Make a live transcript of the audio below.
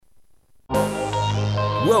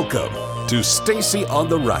Welcome to Stacy on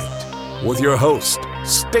the Right with your host,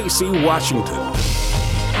 Stacy Washington.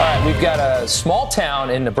 All right, we've got a small town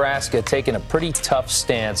in Nebraska taking a pretty tough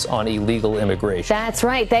stance on illegal immigration. That's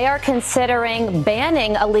right. They are considering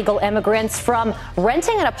banning illegal immigrants from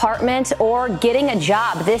renting an apartment or getting a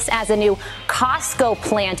job. This as a new Costco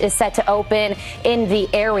plant is set to open in the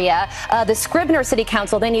area. The Scribner City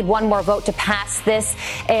Council, they need one more vote to pass this.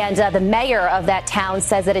 And the mayor of that town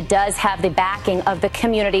says that it does have the backing of the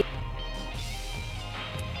community.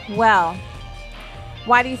 Well,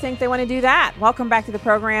 why do you think they want to do that? Welcome back to the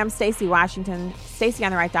program. Stacy Washington.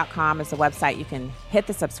 StacyOnTheRight.com is the website. You can hit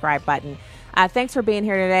the subscribe button. Thanks for being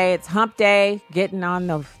here today. It's hump day, getting on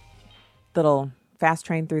the little fast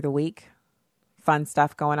train through the week. Fun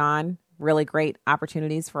stuff going on. Really great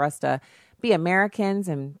opportunities for us to be Americans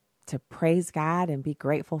and to praise God and be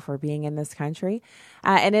grateful for being in this country.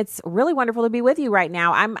 And it's really wonderful to be with you right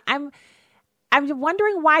now. I'm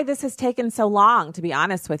wondering why this has taken so long, to be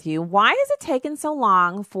honest with you. Why has it taken so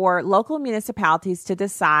long for local municipalities to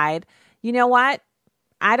decide, you know what?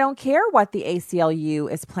 I don't care what the ACLU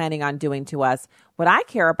is planning on doing to us. What I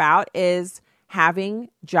care about is having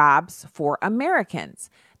jobs for Americans.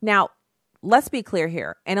 Now, let's be clear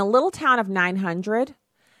here. In a little town of 900,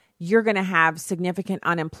 you're going to have significant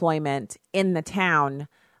unemployment in the town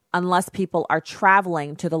unless people are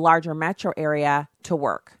traveling to the larger metro area to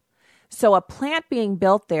work. So a plant being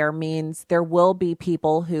built there means there will be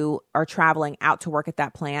people who are traveling out to work at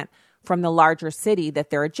that plant from the larger city that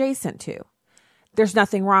they're adjacent to. There's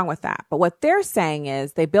nothing wrong with that. But what they're saying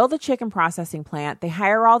is they build a chicken processing plant, they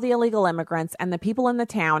hire all the illegal immigrants, and the people in the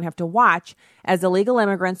town have to watch as illegal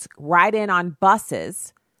immigrants ride in on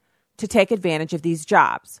buses to take advantage of these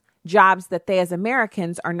jobs that they as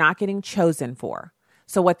Americans are not getting chosen for.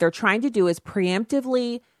 So what they're trying to do is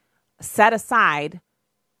preemptively set aside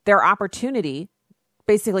their opportunity,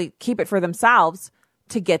 basically keep it for themselves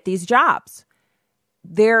to get these jobs.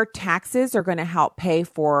 Their taxes are going to help pay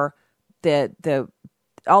for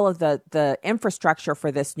all of the infrastructure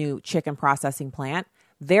for this new chicken processing plant.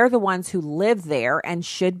 They're the ones who live there and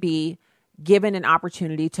should be given an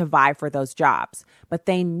opportunity to vie for those jobs. But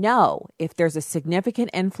they know if there's a significant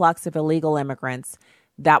influx of illegal immigrants,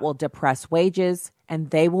 that will depress wages, and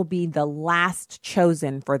they will be the last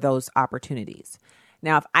chosen for those opportunities.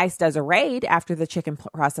 Now, if ICE does a raid after the chicken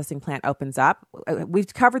processing plant opens up,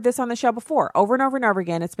 we've covered this on the show before. Over and over and over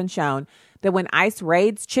again, it's been shown that when ICE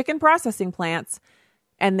raids chicken processing plants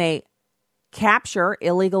and they capture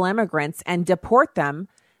illegal immigrants and deport them,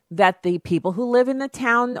 that the people who live in the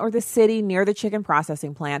town or the city near the chicken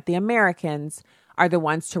processing plant, the Americans, are the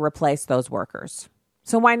ones to replace those workers.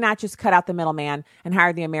 So why not just cut out the middleman and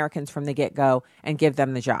hire the Americans from the get-go and give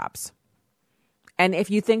them the jobs? And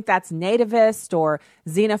if you think that's nativist or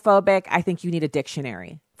xenophobic, I think you need a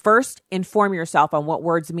dictionary. First, inform yourself on what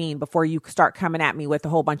words mean before you start coming at me with a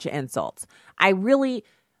whole bunch of insults. I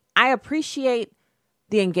appreciate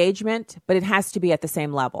the engagement, but it has to be at the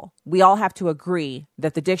same level. We all have to agree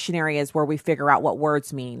that the dictionary is where we figure out what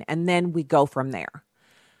words mean, and then we go from there.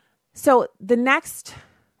 So the next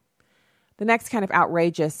kind of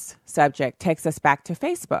outrageous subject takes us back to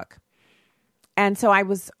Facebook. And so I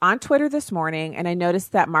was on Twitter this morning and I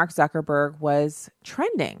noticed that Mark Zuckerberg was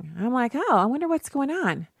trending. I'm like, oh, I wonder what's going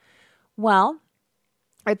on. Well,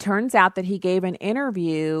 it turns out that he gave an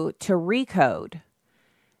interview to Recode.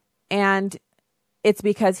 And it's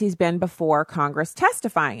because he's been before Congress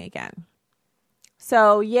testifying again.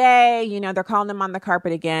 So yay, they're calling him on the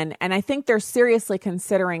carpet again. And I think they're seriously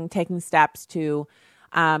considering taking steps to,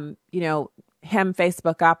 hem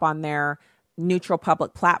Facebook up on their neutral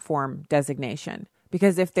public platform designation,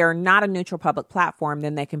 because if they're not a neutral public platform,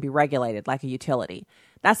 then they can be regulated like a utility.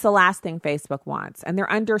 That's the last thing Facebook wants. And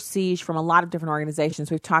they're under siege from a lot of different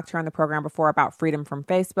organizations. We've talked here on the program before about Freedom from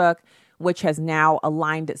Facebook, which has now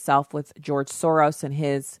aligned itself with George Soros and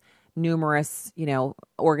his numerous,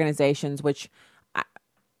 organizations,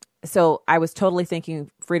 so I was totally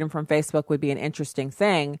thinking Freedom from Facebook would be an interesting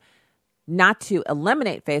thing, not to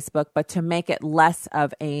eliminate Facebook, but to make it less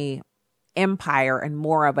of a empire and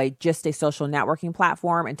more of just a social networking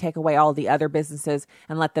platform and take away all the other businesses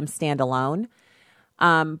and let them stand alone.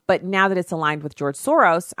 But now that it's aligned with George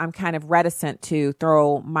Soros, I'm kind of reticent to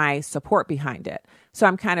throw my support behind it. So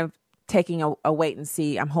I'm kind of taking a wait and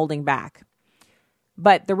see. I'm holding back.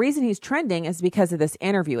 But the reason he's trending is because of this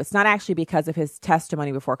interview. It's not actually because of his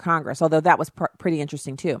testimony before Congress, although that was pretty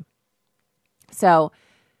interesting too. So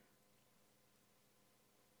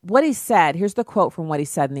what he said, here's the quote from what he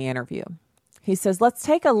said in the interview. He says, let's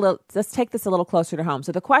take this a little closer to home.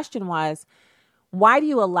 So the question was, why do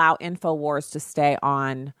you allow InfoWars to stay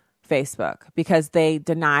on Facebook because they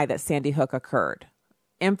deny that Sandy Hook occurred.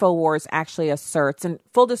 InfoWars actually asserts, and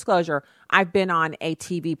full disclosure, I've been on a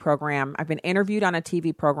TV program. I've been interviewed on a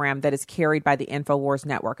TV program that is carried by the InfoWars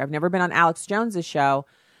network. I've never been on Alex Jones's show,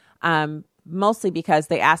 mostly because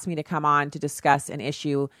they asked me to come on to discuss an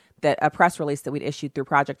issue, that a press release that we'd issued through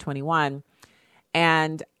Project 21.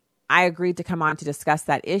 And I agreed to come on to discuss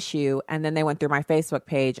that issue. And then they went through my Facebook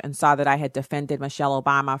page and saw that I had defended Michelle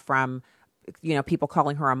Obama from, people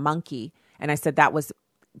calling her a monkey. And I said that was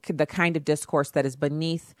the kind of discourse that is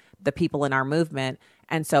beneath the people in our movement.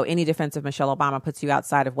 And so any defense of Michelle Obama puts you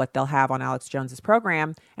outside of what they'll have on Alex Jones's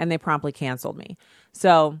program. And they promptly canceled me.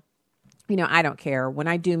 So, I don't care. When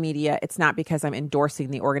I do media, it's not because I'm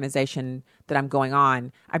endorsing the organization that I'm going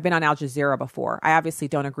on. I've been on Al Jazeera before. I obviously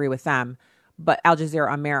don't agree with them, but Al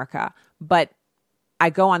Jazeera America. But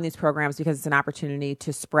I go on these programs because it's an opportunity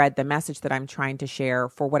to spread the message that I'm trying to share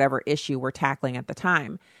for whatever issue we're tackling at the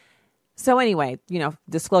time. So anyway,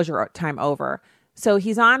 disclosure time over. So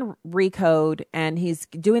he's on Recode and he's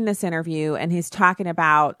doing this interview and he's talking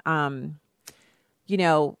about,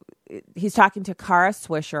 he's talking to Kara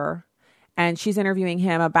Swisher and she's interviewing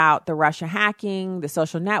him about the Russia hacking, the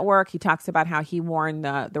social network. He talks about how he warned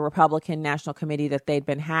the Republican National Committee that they'd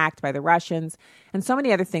been hacked by the Russians and so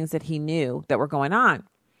many other things that he knew that were going on.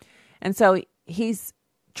 And so he's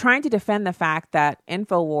trying to defend the fact that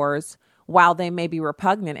InfoWars, while they may be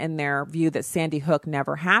repugnant in their view that Sandy Hook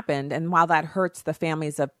never happened, and while that hurts the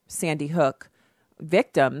families of Sandy Hook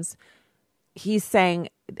victims, he's saying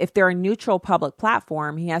if they're a neutral public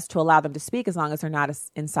platform, he has to allow them to speak as long as they're not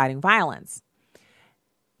inciting violence.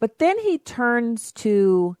 But then he turns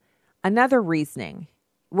to another reasoning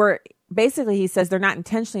where basically he says they're not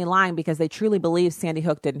intentionally lying because they truly believe Sandy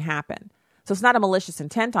Hook didn't happen. So it's not a malicious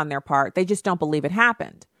intent on their part. They just don't believe it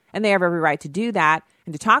happened. And they have every right to do that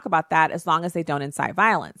and to talk about that as long as they don't incite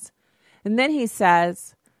violence. And then he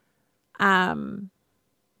says, well,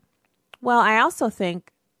 I also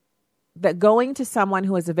think that going to someone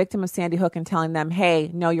who is a victim of Sandy Hook and telling them,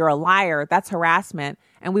 hey, no, you're a liar, that's harassment,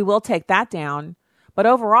 and we will take that down. But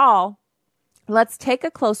overall, let's take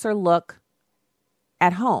a closer look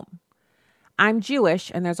at home. I'm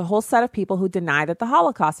Jewish, and there's a whole set of people who deny that the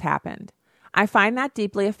Holocaust happened. I find that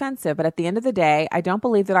deeply offensive, but at the end of the day, I don't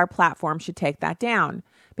believe that our platform should take that down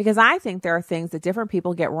because I think there are things that different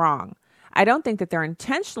people get wrong. I don't think that they're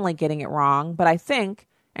intentionally getting it wrong, but I think,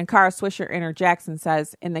 and Kara Swisher interjects and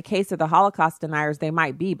says, in the case of the Holocaust deniers, they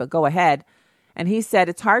might be, but go ahead. And he said,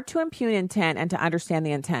 it's hard to impugn intent and to understand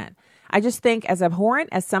the intent. I just think as abhorrent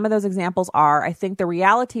as some of those examples are, I think the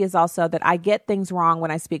reality is also that I get things wrong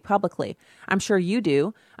when I speak publicly. I'm sure you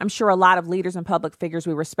do. I'm sure a lot of leaders and public figures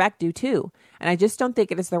we respect do too. And I just don't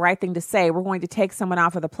think it is the right thing to say we're going to take someone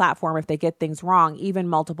off of the platform if they get things wrong, even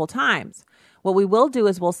multiple times. What we will do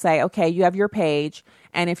is we'll say, okay, you have your page,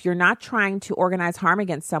 and if you're not trying to organize harm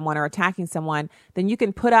against someone or attacking someone, then you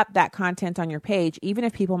can put up that content on your page, even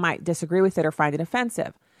if people might disagree with it or find it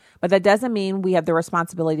offensive. But that doesn't mean we have the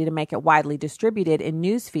responsibility to make it widely distributed in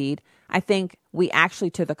newsfeed. I think we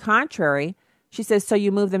actually, to the contrary, she says, so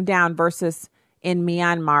you move them down versus in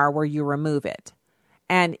Myanmar where you remove it.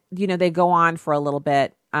 And, they go on for a little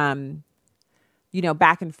bit,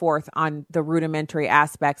 back and forth on the rudimentary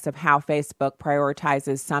aspects of how Facebook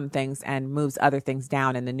prioritizes some things and moves other things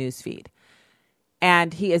down in the newsfeed.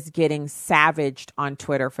 And he is getting savaged on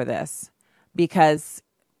Twitter for this because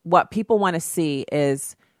what people want to see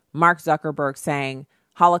is Mark Zuckerberg saying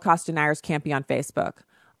Holocaust deniers can't be on Facebook.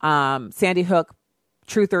 Sandy Hook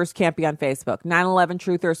truthers can't be on Facebook. 9/11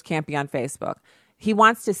 truthers can't be on Facebook. He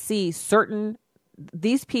wants to see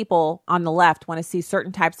these people on the left want to see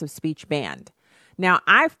certain types of speech banned. Now,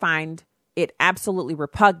 I find it absolutely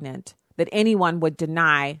repugnant that anyone would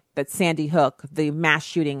deny that Sandy Hook, the mass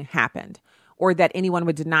shooting, happened, or that anyone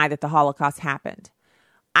would deny that the Holocaust happened.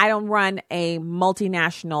 I don't run a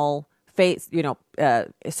multinational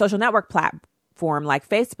social network platform like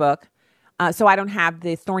Facebook, so I don't have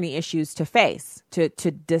the thorny issues to face, to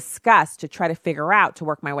discuss, to try to figure out, to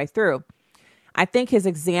work my way through. I think his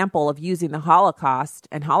example of using the Holocaust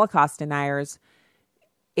and Holocaust deniers,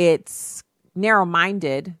 it's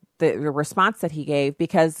narrow-minded, the response that he gave,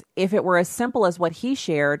 because if it were as simple as what he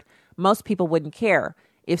shared, most people wouldn't care.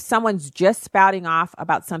 If someone's just spouting off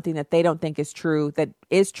about something that they don't think is true,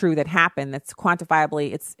 that happened, that's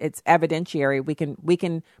quantifiably, it's evidentiary, we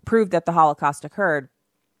can prove that the Holocaust occurred.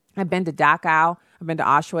 I've been to Dachau, I've been to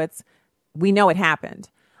Auschwitz. We know it happened.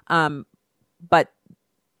 But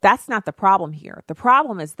that's not the problem here. The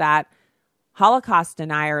problem is that Holocaust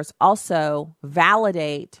deniers also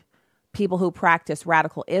validate people who practice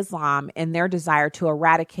radical Islam in their desire to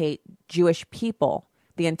eradicate Jewish people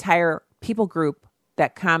the entire people group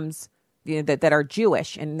that comes, that are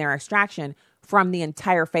Jewish in their extraction from the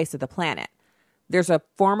entire face of the planet. There's a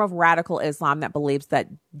form of radical Islam that believes that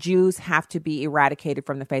Jews have to be eradicated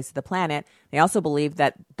from the face of the planet. They also believe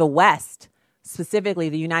that the West, specifically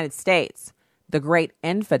the United States, the great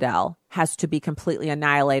infidel, has to be completely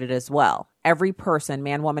annihilated as well. Every person,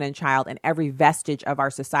 man, woman, and child, and every vestige of our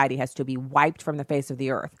society has to be wiped from the face of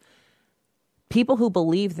the earth. People who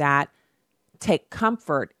believe that take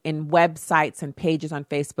comfort in websites and pages on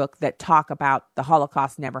Facebook that talk about the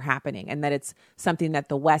Holocaust never happening and that it's something that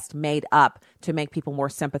the West made up to make people more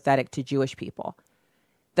sympathetic to Jewish people.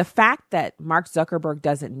 The fact that Mark Zuckerberg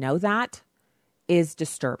doesn't know that is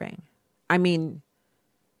disturbing. I mean,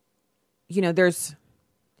 there's,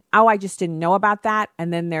 I just didn't know about that.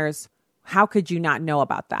 And then there's, how could you not know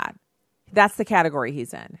about that? That's the category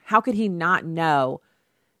he's in. How could he not know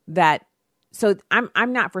that? So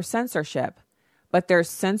I'm not for censorship, but there's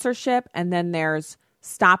censorship and then there's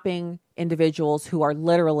stopping individuals who are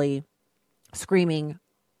literally screaming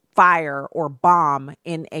fire or bomb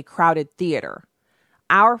in a crowded theater.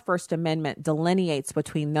 Our First Amendment delineates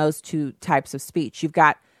between those two types of speech. You've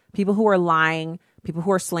got people who are lying, people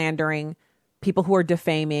who are slandering, people who are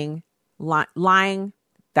defaming. Lying,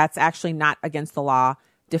 that's actually not against the law.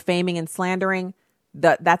 Defaming and slandering,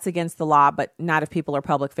 that's against the law, but not if people are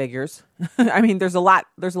public figures. I mean, there's a lot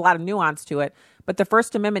of nuance to it. But the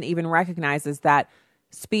First Amendment even recognizes that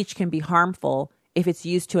speech can be harmful if it's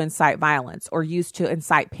used to incite violence or used to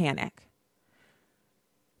incite panic.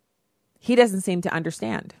 He doesn't seem to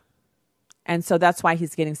understand. And so that's why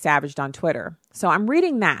he's getting savaged on Twitter. So I'm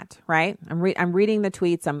reading that, right? I'm reading the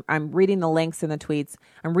tweets. I'm reading the links in the tweets.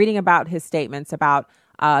 I'm reading about his statements about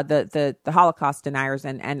the Holocaust deniers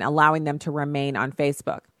and allowing them to remain on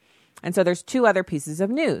Facebook. And so there's two other pieces of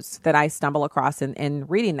news that I stumble across in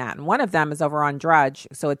reading that. And one of them is over on Drudge.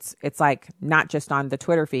 So it's like not just on the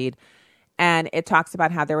Twitter feed. And it talks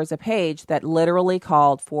about how there was a page that literally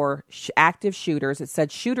called for active shooters. It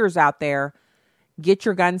said, shooters out there, get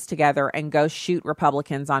your guns together and go shoot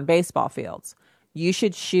Republicans on baseball fields. You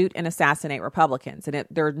should shoot and assassinate Republicans. And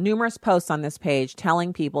there are numerous posts on this page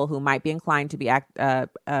telling people who might be inclined to be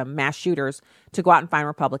mass shooters to go out and find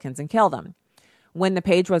Republicans and kill them. When the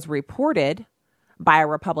page was reported by a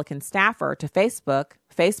Republican staffer to Facebook,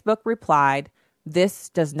 Facebook replied, "This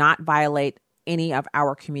does not violate any of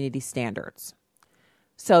our community standards."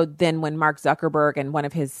 So then when Mark Zuckerberg and one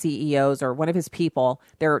of his CEOs or one of his people,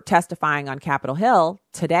 they're testifying on Capitol Hill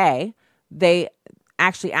today, they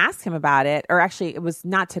actually asked him about it, or actually it was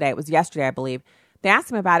not today, it was yesterday, I believe. They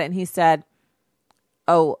asked him about it and he said,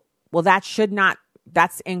 "Oh, well,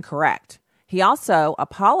 that's incorrect." He also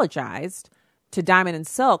apologized to Diamond and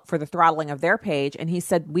Silk for the throttling of their page. And he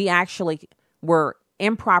said, we actually were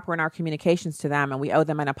improper in our communications to them and we owe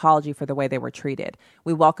them an apology for the way they were treated.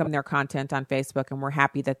 We welcome their content on Facebook and we're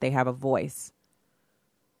happy that they have a voice.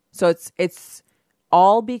 So it's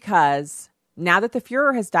all because now that the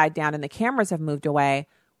furor has died down and the cameras have moved away,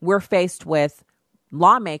 we're faced with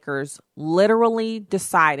lawmakers literally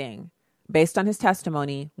deciding, based on his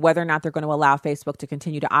testimony, whether or not they're going to allow Facebook to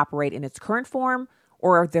continue to operate in its current form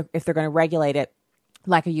or if they're going to regulate it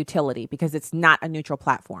like a utility because it's not a neutral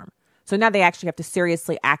platform. So now they actually have to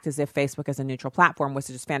seriously act as if Facebook is a neutral platform, which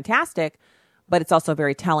is fantastic, but it's also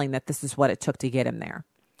very telling that this is what it took to get him there.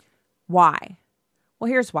 Why? Well,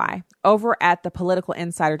 here's why. Over at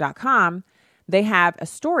thepoliticalinsider.com, they have a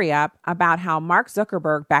story up about how Mark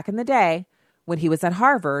Zuckerberg, back in the day when he was at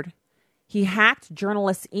Harvard, he hacked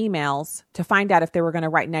journalists' emails to find out if they were going to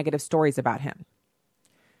write negative stories about him.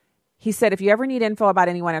 He said, "If you ever need info about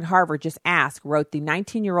anyone at Harvard, just ask," wrote the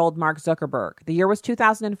 19-year-old Mark Zuckerberg. The year was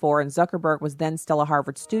 2004, and Zuckerberg was then still a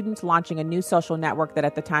Harvard student, launching a new social network that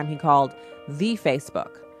at the time he called the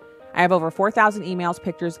Facebook. "I have over 4,000 emails,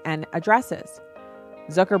 pictures, and addresses."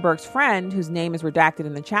 Zuckerberg's friend, whose name is redacted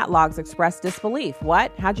in the chat logs, expressed disbelief.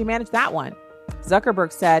 "What? How'd you manage that one?"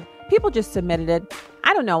 Zuckerberg said, "People just submitted it.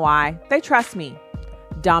 I don't know why. They trust me."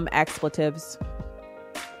 Dumb expletives.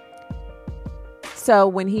 So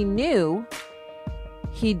when he knew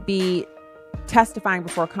he'd be testifying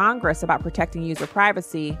before Congress about protecting user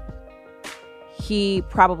privacy, he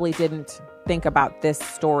probably didn't think about this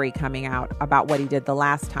story coming out about what he did the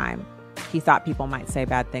last time. He thought people might say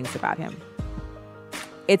bad things about him.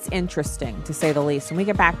 It's interesting, to say the least. When we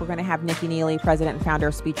get back, we're going to have Nikki Neely, president and founder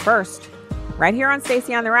of Speech First, right here on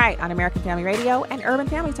Stacey on the Right on American Family Radio and Urban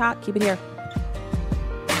Family Talk. Keep it here.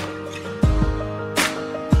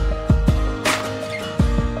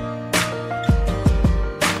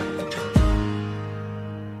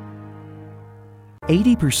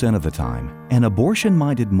 80% of the time, an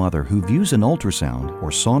abortion-minded mother who views an ultrasound or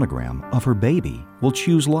sonogram of her baby will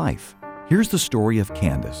choose life. Here's the story of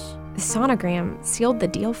Candace. The sonogram sealed the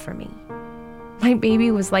deal for me. My baby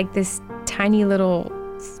was like this tiny little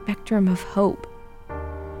spectrum of hope.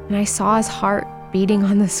 And I saw his heart beating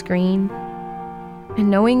on the screen. And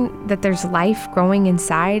knowing that there's life growing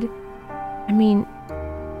inside,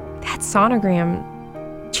 that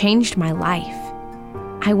sonogram changed my life.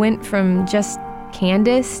 I went from just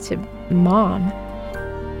Candace to mom.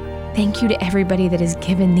 Thank you to everybody that has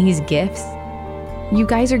given these gifts. You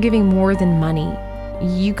guys are giving more than money.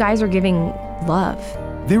 You guys are giving love.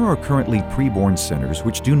 There are currently preborn centers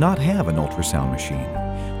which do not have an ultrasound machine.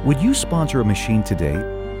 Would you sponsor a machine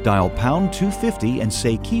today? Dial pound 250 and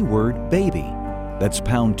say keyword baby. That's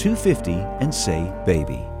pound 250 and say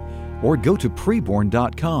baby. Or go to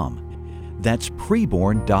preborn.com. That's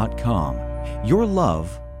preborn.com. Your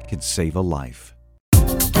love could save a life.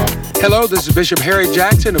 Hello, this is Bishop Harry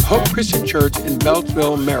Jackson of Hope Christian Church in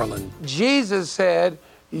Beltsville, Maryland. Jesus said,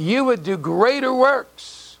 you would do greater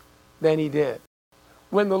works than he did.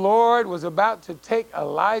 When the Lord was about to take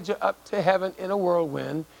Elijah up to heaven in a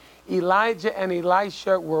whirlwind, Elijah and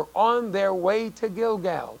Elisha were on their way to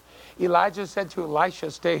Gilgal. Elijah said to Elisha,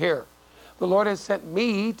 stay here. The Lord has sent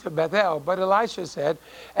me to Bethel. But Elisha said,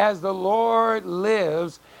 as the Lord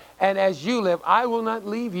lives and as you live, I will not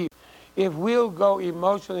leave you. If we'll go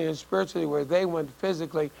emotionally and spiritually where they went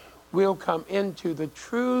physically, we'll come into the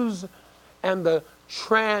truths and the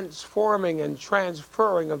transforming and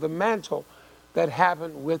transferring of the mantle that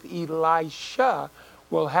happened with Elisha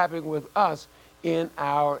will happen with us in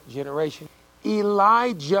our generation.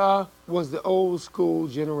 Elijah was the old school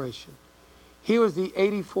generation. He was the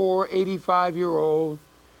 84, 85-year-old,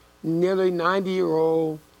 nearly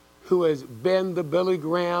 90-year-old who has been the Billy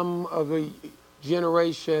Graham of the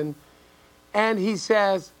generation. And he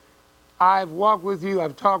says, I've walked with you,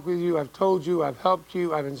 I've talked with you, I've told you, I've helped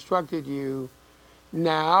you, I've instructed you.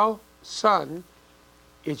 Now, son,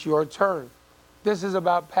 it's your turn. This is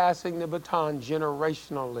about passing the baton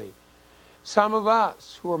generationally. Some of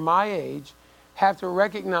us who are my age have to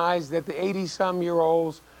recognize that the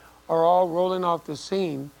 80-some-year-olds are all rolling off the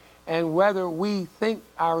scene, and whether we think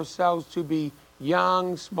ourselves to be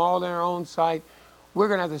young, small in our own sight, we're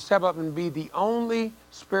going to have to step up and be the only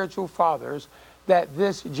spiritual fathers that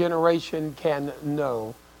this generation can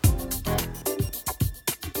know.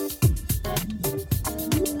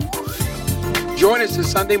 Join us this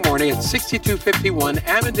Sunday morning at 6251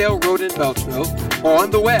 Annandale Road in Beltsville or on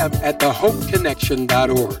the web at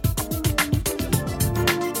thehopeconnection.org.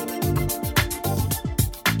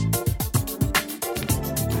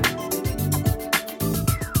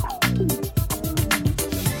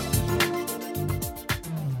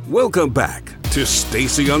 Welcome back to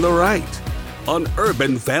Stacy on the Right on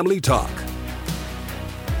Urban Family Talk.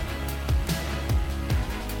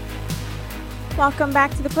 Welcome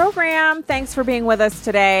back to the program. Thanks for being with us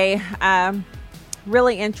today.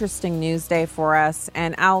 Really interesting news day for us.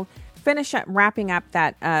 And I'll finish up wrapping up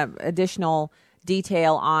that additional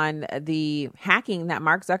detail on the hacking that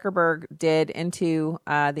Mark Zuckerberg did into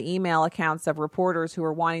the email accounts of reporters who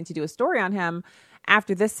were wanting to do a story on him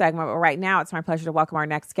after this segment. But right now, it's my pleasure to welcome our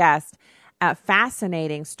next guest. A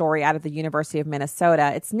fascinating story out of the University of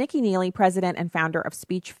Minnesota. It's Nikki Neely, president and founder of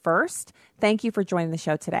Speech First. Thank you for joining the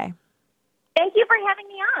show today. Thank you for having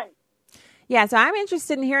me on. Yeah, so I'm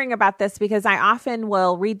interested in hearing about this because I often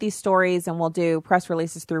will read these stories and we'll do press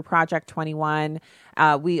releases through Project 21.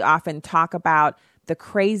 We often talk about the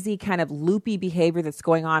crazy kind of loopy behavior that's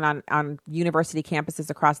going on university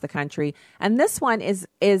campuses across the country. And this one is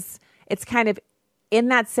it's kind of in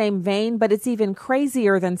that same vein, but it's even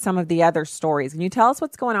crazier than some of the other stories. Can you tell us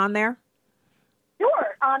what's going on there?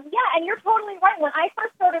 Sure. Yeah, and you're totally right. When I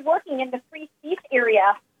first started working in the free speech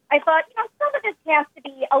area, I thought, some of this has to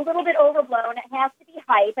be a little bit overblown. It has to be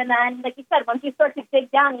hype. And then, like you said, once you start to dig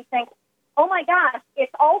down, you think, oh, my gosh,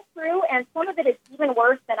 it's all true, and some of it is even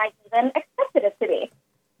worse than I even expected it to be.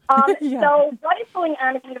 Yeah. So what is going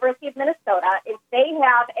on at the University of Minnesota is they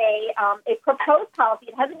have a proposed policy.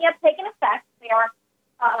 It hasn't yet taken effect. They are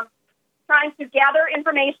trying to gather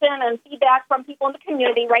information and feedback from people in the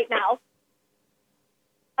community right now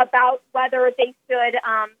about whether they should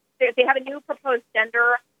they have a new proposed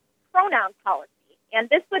gender pronoun policy. And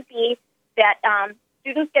this would be that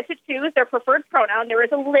students get to choose their preferred pronoun. There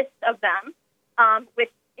is a list of them,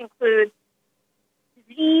 which includes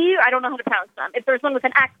Z. I don't know how to pronounce them. If there's one with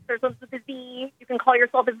an X, there's one with a Z. You can call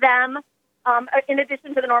yourself a them, in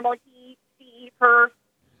addition to the normal he, she, her.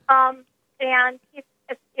 And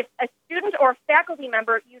if a student or faculty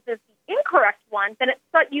member uses the incorrect one, then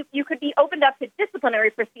you could be opened up to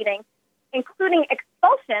disciplinary proceedings, including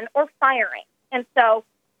expulsion or firing. And so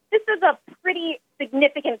this is a pretty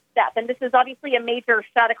significant step, and this is obviously a major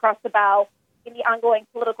shot across the bow in the ongoing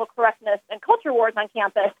political correctness and culture wars on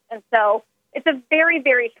campus. And so it's a very,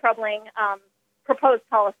 very troubling proposed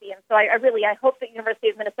policy. And so I hope that University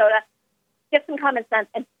of Minnesota gets some common sense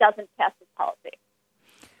and doesn't pass this policy.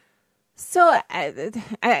 So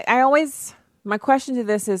I always, my question to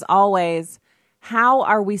this is always, how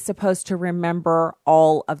are we supposed to remember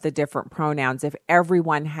all of the different pronouns if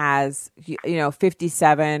everyone has,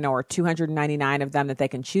 57 or 299 of them that they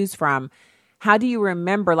can choose from? How do you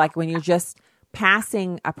remember, like when you're just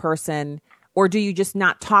passing a person, or do you just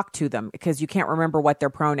not talk to them because you can't remember what their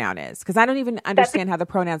pronoun is? Because I don't even understand how the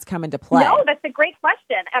pronouns come into play. No, that's a great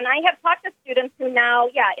question. And I have talked to students who now,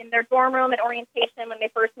 in their dorm room at orientation when they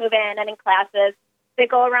first move in and in classes, they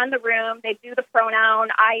go around the room, they do the pronoun.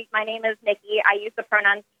 My name is Nikki. I use the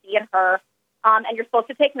pronouns she and her. And you're supposed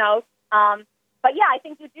to take notes. But I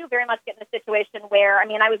think you do very much get in a situation where,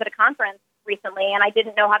 I was at a conference recently and I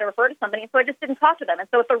didn't know how to refer to somebody, so I just didn't talk to them. And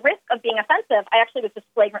so at the risk of being offensive, I actually was just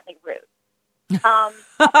flagrantly rude. It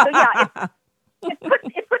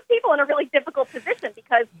puts people in a really difficult position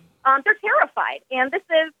because they're terrified. And this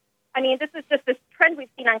is just this trend we've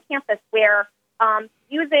seen on campus where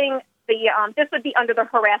using this would be under the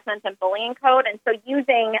harassment and bullying code, and so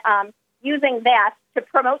using that to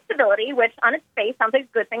promote civility, which on its face sounds like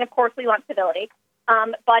a good thing. Of course, we want civility,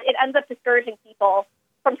 but it ends up discouraging people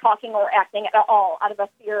from talking or acting at all out of a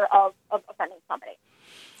fear of offending somebody.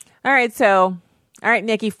 All right,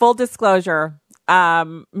 Nikki, full disclosure.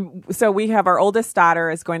 So we have our oldest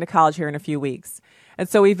daughter is going to college here in a few weeks. And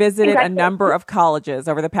so we visited a number of colleges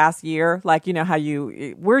over the past year. Like, how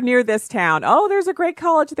we're near this town. Oh, there's a great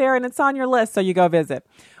college there and it's on your list. So you go visit.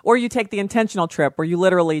 Or you take the intentional trip where you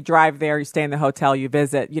literally drive there, you stay in the hotel, you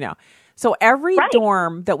visit, So every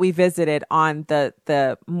dorm that we visited on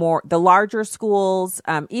the larger schools,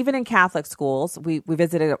 even in Catholic schools, we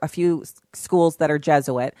visited a few schools that are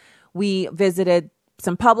Jesuit. We visited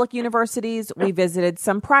some public universities. We visited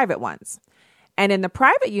some private ones. And in the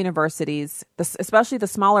private universities, especially the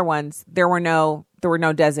smaller ones, there were no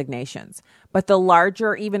designations. But the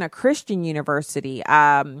larger, even a Christian university,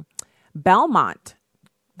 Belmont,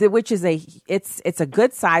 which is it's a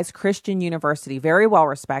good sized Christian university, very well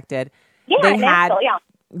respected.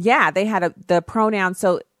 Yeah, they had the pronoun.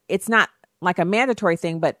 So it's not like a mandatory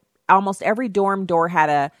thing, but almost every dorm door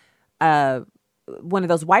had a one of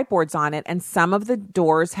those whiteboards on it, and some of the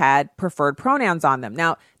doors had preferred pronouns on them.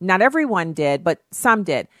 Now, not everyone did, but some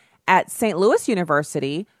did. At St. Louis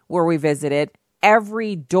University, where we visited,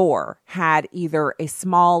 every door had either a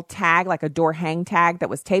small tag, like a door hang tag that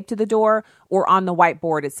was taped to the door, or on the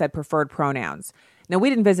whiteboard it said preferred pronouns. Now, we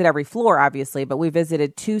didn't visit every floor, obviously, but we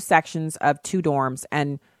visited 2 sections of 2 dorms,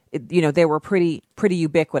 and they were pretty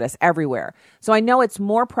ubiquitous everywhere. So I know it's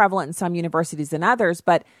more prevalent in some universities than others,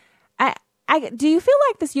 but do you feel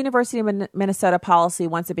like this University of Minnesota policy,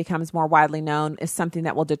 once it becomes more widely known, is something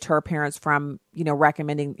that will deter parents from,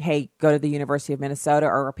 recommending, hey, go to the University of Minnesota,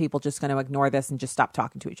 or are people just going to ignore this and just stop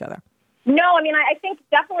talking to each other? No, I think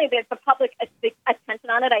definitely the public attention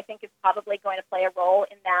on it, I think, is probably going to play a role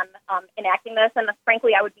in them enacting this. And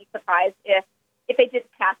frankly, I would be surprised if they did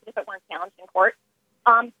pass it if it weren't challenged in court.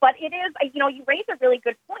 But it is, you raise a really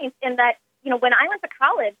good point in that, when I went to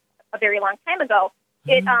college a very long time ago,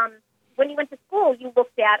 when you went to school, you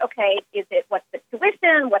looked at, what's the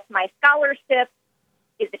tuition? What's my scholarship?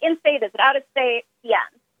 Is it in-state? Is it out-of-state? The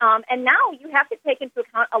end. And now you have to take into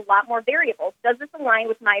account a lot more variables. Does this align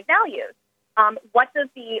with my values? What do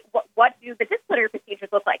the disciplinary procedures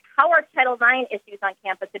look like? How are Title IX issues on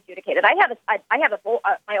campus adjudicated?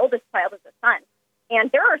 My oldest child is a son,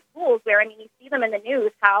 and there are schools where you see them in the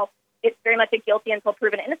news how it's very much a guilty until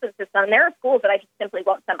proven innocent system. And there are schools that I just simply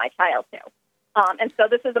won't send my child to. And so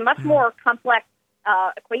this is a much more complex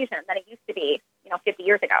equation than it used to be, 50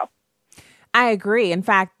 years ago. I agree. In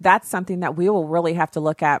fact, that's something that we will really have to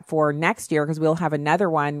look at for next year, because we'll have another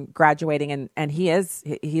one graduating, and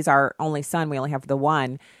he's our only son. We only have the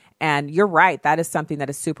one. And you're right. That is something that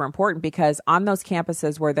is super important, because on those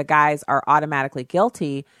campuses where the guys are automatically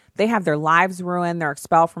guilty, they have their lives ruined. They're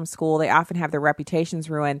expelled from school. They often have their reputations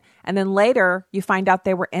ruined. And then later you find out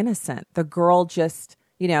they were innocent. The girl just,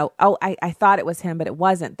 I thought it was him, but it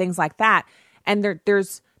wasn't, things like that. And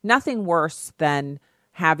there's nothing worse than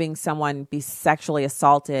having someone be sexually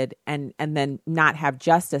assaulted and then not have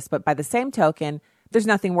justice. But by the same token, there's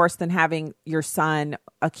nothing worse than having your son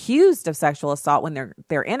accused of sexual assault when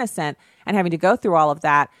they're innocent and having to go through all of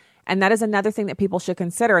that. And that is another thing that people should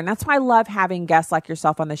consider. And that's why I love having guests like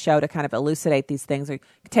yourself on the show to kind of elucidate these things, or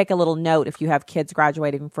take a little note if you have kids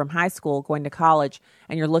graduating from high school, going to college,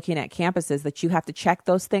 and you're looking at campuses, that you have to check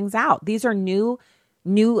those things out. These are new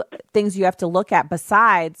things you have to look at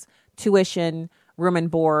besides tuition, room and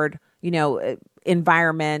board,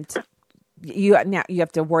 environment. You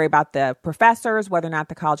have to worry about the professors, whether or not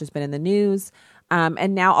the college has been in the news,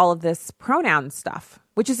 and now all of this pronoun stuff,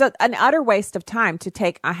 which is an utter waste of time to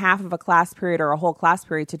take a half of a class period or a whole class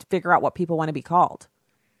period to figure out what people want to be called.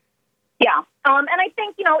 Yeah, and I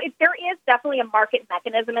think, there is definitely a market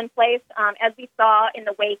mechanism in place, as we saw in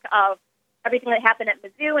the wake of everything that happened at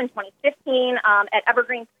Mizzou in 2015, at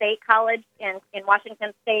Evergreen State College in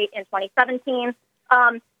Washington State in 2017.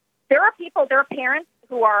 There are parents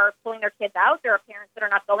who are pulling their kids out. There are parents that are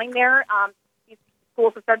not going there. These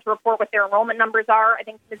schools have started to report what their enrollment numbers are. I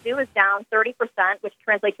think Mizzou is down 30%, which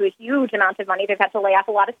translates to a huge amount of money. They've had to lay off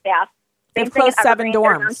a lot of staff. They've closed 7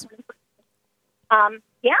 dorms.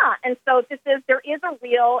 And so there is a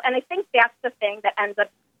real, and I think that's the thing that ends up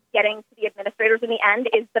getting to the administrators in the end,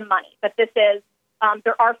 is the money. But this is,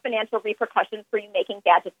 there are financial repercussions for you making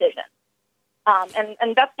bad decisions.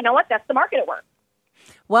 And that's, that's the market at work.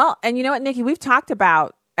 Well, and you know what, Nikki, we've talked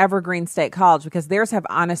about Evergreen State College because theirs have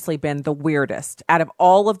honestly been the weirdest. Out of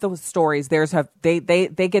all of those stories, theirs have, they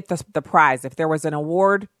get the prize. If there was an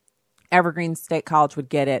award, Evergreen State College would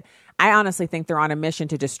get it. I honestly think they're on a mission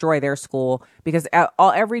to destroy their school because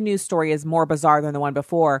every news story is more bizarre than the one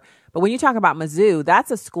before. But when you talk about Mizzou, that's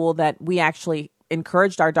a school that we actually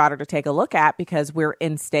encouraged our daughter to take a look at because we're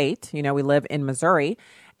in state. We live in Missouri.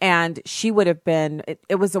 And she would have been,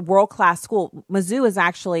 it was a world-class school. Mizzou is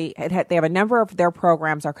actually, they have a number of their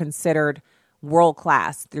programs are considered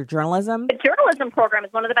world-class. Their journalism. The journalism program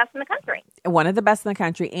is one of the best in the country. One of the best in the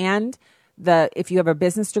country. And if you have a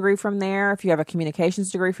business degree from there, if you have a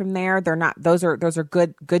communications degree from there, those are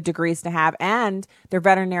good degrees to have. And their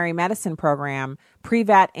veterinary medicine program,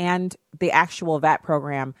 pre-vet and the actual vet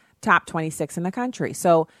program, top 26 in the country.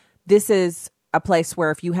 So this is a place where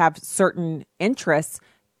if you have certain interests,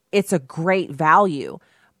 it's a great value.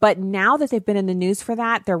 But now that they've been in the news for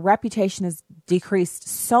that, their reputation has decreased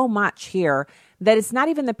so much here that it's not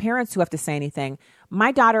even the parents who have to say anything.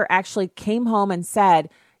 My daughter actually came home and said,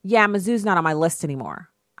 yeah, Mizzou's not on my list anymore.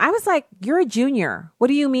 I was like, you're a junior. What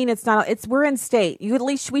do you mean it's not? We're in state.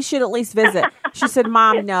 We should at least visit. She said,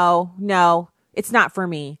 Mom, no, it's not for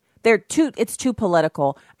me. It's too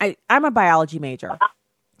political. I'm a biology major.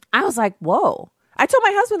 I was like, whoa. I told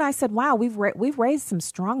my husband, I said, wow, we've raised some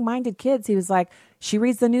strong-minded kids. He was like, she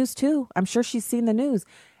reads the news too. I'm sure she's seen the news.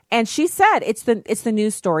 And she said, it's the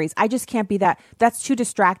news stories. I just can't be that. That's too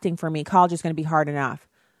distracting for me. College is going to be hard enough.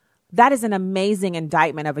 That is an amazing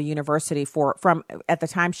indictment of a university from at the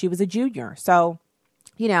time she was a junior. So,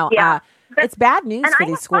 it's bad news for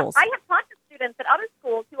these schools. I have talked to students at other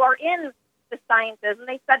schools who are in the sciences, and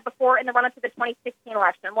they said before in the run-up to the 2016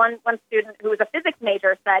 election, one student who was a physics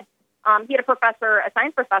major said, he had a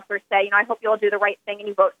science professor say, I hope you all do the right thing and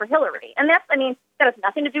you vote for Hillary. And that has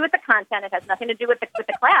nothing to do with the content. It has nothing to do with the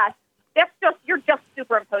class. You're just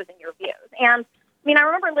superimposing your views. And I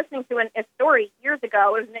remember listening to a story years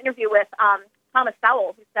ago. It was an interview with Thomas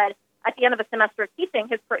Sowell, who said at the end of a semester of teaching,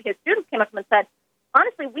 his students came up to him and said,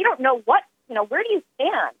 honestly, we don't know where do you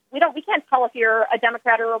stand? We can't tell if you're a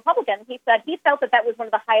Democrat or a Republican. He said he felt that was one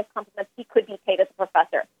of the highest compliments he could be paid as a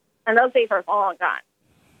professor. And those days are long gone.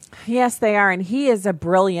 Yes, they are. And he is a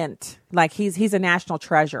brilliant, he's a national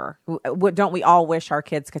treasure. Don't we all wish our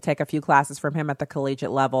kids could take a few classes from him at the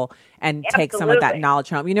collegiate level and take some of that knowledge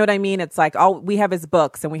home? You know what I mean? It's like, we have his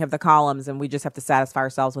books and we have the columns and we just have to satisfy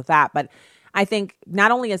ourselves with that. But I think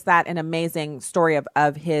not only is that an amazing story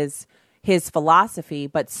of his philosophy,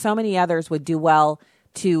 but so many others would do well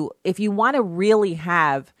to, if you want to really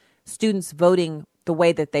have students voting the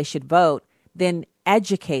way that they should vote, then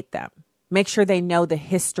educate them. Make sure they know the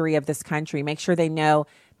history of this country. Make sure they know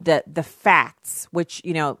the facts, which,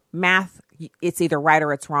 math, it's either right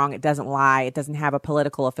or it's wrong. It doesn't lie. It doesn't have a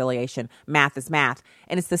political affiliation. Math is math.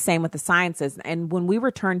 And it's the same with the sciences. And when we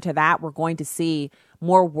return to that, we're going to see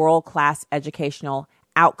more world-class educational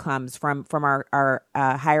outcomes from our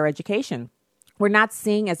higher education. We're not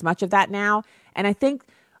seeing as much of that now. And I think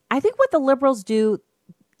what the liberals do,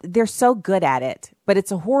 they're so good at it, but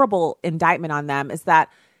it's a horrible indictment on them, is that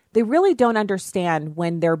they really don't understand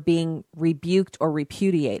when they're being rebuked or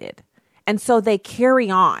repudiated. And so they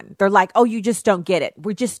carry on. They're like, oh, you just don't get it.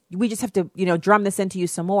 We just have to, drum this into you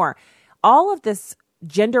some more. All of this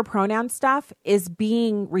gender pronoun stuff is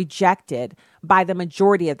being rejected by the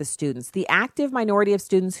majority of the students. The active minority of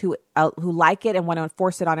students who like it and want to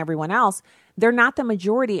enforce it on everyone else, they're not the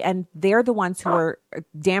majority, and they're the ones who are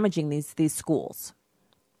damaging these schools.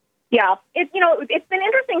 Yeah, it's been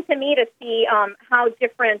interesting to me to see how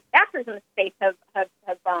different actors in the space have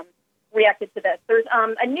reacted to this. There's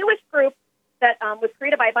a newish group that was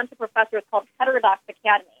created by a bunch of professors called Heterodox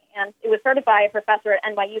Academy, and it was started by a professor at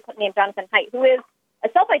NYU named Jonathan Haidt, who is a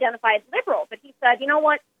self-identified liberal. But he said, you know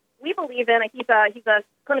what, we believe in, he's a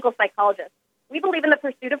clinical psychologist, we believe in the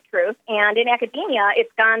pursuit of truth, and in academia,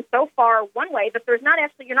 it's gone so far one way that you're not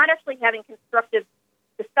actually having constructive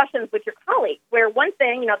discussions with your colleagues, where one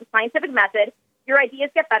thing, the scientific method, your ideas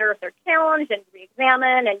get better if they're challenged and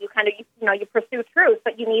re-examined, and you pursue truth,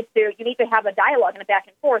 but you need to have a dialogue and a back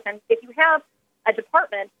and forth. And if you have a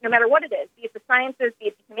department, no matter what it is, be it the sciences, be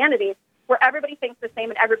it the humanities, where everybody thinks the same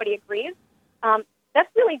and everybody agrees,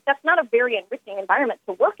 that's not a very enriching environment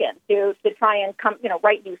to work in, to try and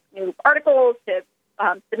write new articles, to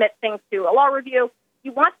submit things to a law review.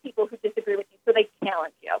 You want people who disagree with you so they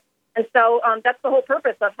challenge you. And so that's the whole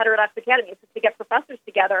purpose of Heterodox Academy, is to get professors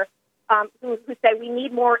together who say we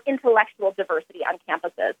need more intellectual diversity on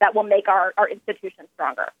campuses that will make our institutions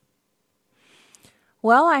stronger.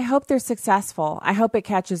 Well, I hope they're successful. I hope it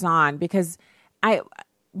catches on, because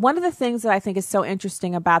one of the things that I think is so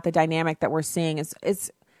interesting about the dynamic that we're seeing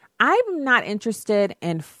is I'm not interested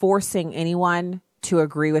in forcing anyone to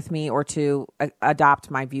agree with me or to adopt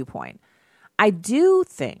my viewpoint. I do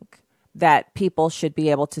think that people should be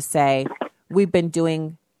able to say, we've been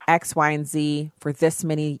doing X, Y, and Z for this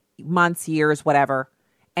many months, years, whatever,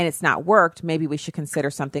 and it's not worked. Maybe we should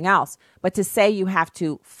consider something else. But to say you have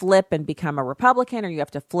to flip and become a Republican, or you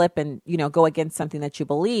have to flip and, go against something that you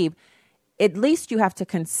believe, at least you have to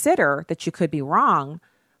consider that you could be wrong,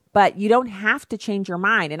 but you don't have to change your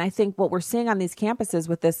mind. And I think what we're seeing on these campuses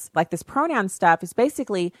with this pronoun stuff is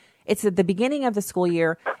basically, it's at the beginning of the school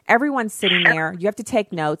year. Everyone's sitting there. You have to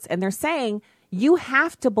take notes, and they're saying, you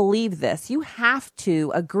have to believe this. You have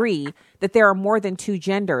to agree that there are more than two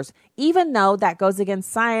genders, even though that goes against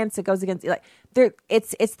science. It goes against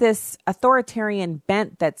it's this authoritarian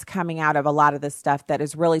bent that's coming out of a lot of this stuff that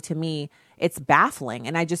is really, to me, it's baffling.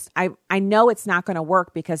 And I know it's not going to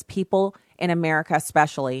work, because people in America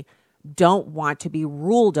especially don't want to be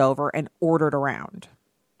ruled over and ordered around.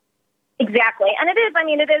 Exactly. And it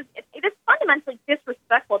is fundamentally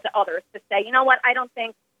disrespectful to others to say, you know what, I don't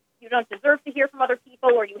think you don't deserve to hear from other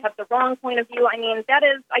people, or you have the wrong point of view. I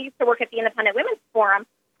used to work at the Independent Women's Forum.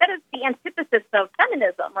 That is the antithesis of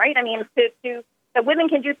feminism, right? That women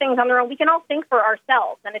can do things on their own. We can all think for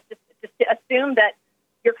ourselves. And it's just to assume that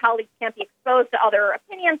your colleagues can't be exposed to other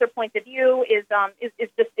opinions or points of view is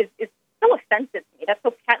so offensive to me. That's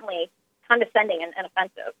so patently condescending and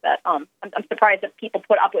offensive that I'm surprised that people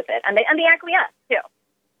put up with it, and they acquiesce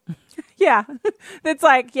too. Yeah, it's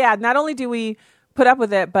like, not only do we put up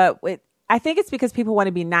with it, but I think it's because people want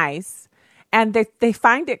to be nice, and they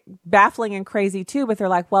find it baffling and crazy too. But they're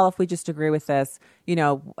like, well, if we just agree with this,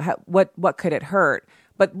 what could it hurt?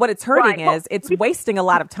 But what it's hurting is it's wasting a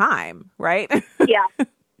lot of time, right? Yeah.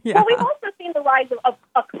 Yeah. Well, we've also seen the rise of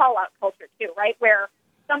a call-out culture too, right? Where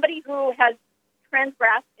somebody who has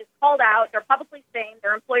transgressed is called out, they're publicly shamed,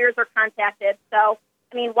 their employers are contacted. So,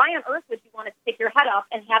 why on earth would you want to stick your head up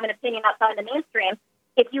and have an opinion outside the mainstream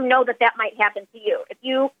if you know that that might happen to you? If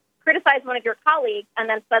you criticize one of your colleagues and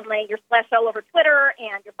then suddenly you're splashed all over Twitter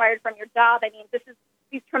and you're fired from your job, this is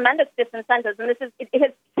these tremendous disincentives, and it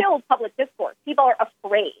has killed public discourse. People are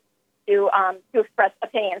afraid to express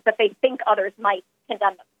opinions that they think others might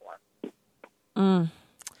condemn them for.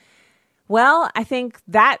 Well, I think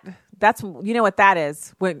that's what that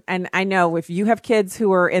is. And I know if you have kids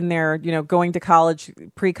who are in there, going to college,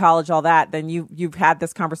 pre-college, all that, then you've had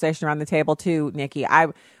this conversation around the table too, Nikki.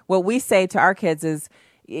 What we say to our kids is,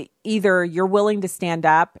 either you're willing to stand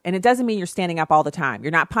up, and it doesn't mean you're standing up all the time.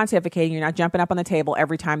 You're not pontificating. You're not jumping up on the table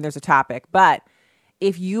every time there's a topic. But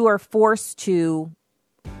if you are forced to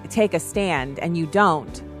take a stand and you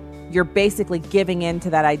don't, you're basically giving in to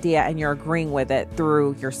that idea and you're agreeing with it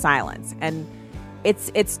through your silence. And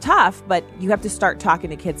it's tough, but you have to start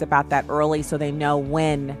talking to kids about that early so they know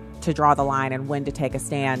when to draw the line and when to take a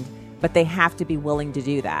stand. But they have to be willing to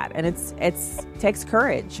do that. And it takes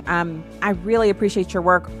courage. I really appreciate your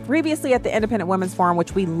work previously at the Independent Women's Forum,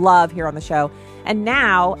 which we love here on the show. And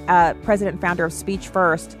now, president and founder of Speech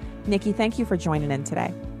First. Nikki, thank you for joining in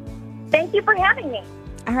today. Thank you for having me.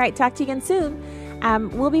 All right. Talk to you again soon.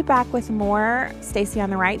 We'll be back with more Stacy on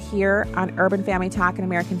the Right here on Urban Family Talk and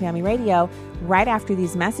American Family Radio right after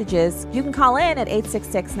these messages. You can call in at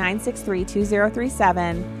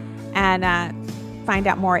 866-963-2037 and find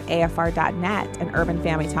out more at afr.net and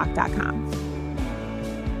urbanfamilytalk.com.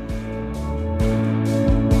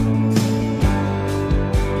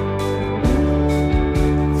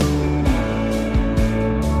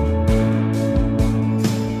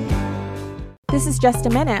 This is Just a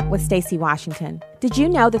Minute with Stacy Washington. Did you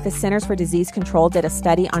know that the Centers for Disease Control did a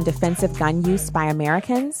study on defensive gun use by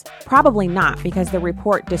Americans? Probably not, because the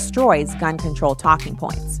report destroys gun control talking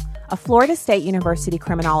points. A Florida State University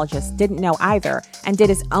criminologist didn't know either and did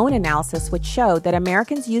his own analysis, which showed that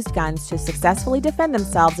Americans used guns to successfully defend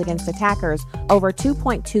themselves against attackers over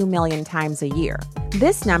 2.2 million times a year.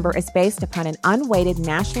 This number is based upon an unweighted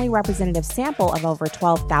nationally representative sample of over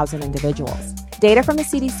 12,000 individuals. Data from the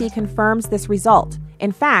CDC confirms this result.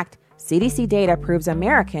 In fact, CDC data proves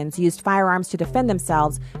Americans used firearms to defend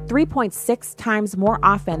themselves 3.6 times more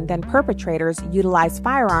often than perpetrators utilized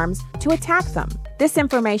firearms to attack them. This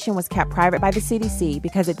information was kept private by the CDC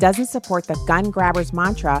because it doesn't support the gun grabbers'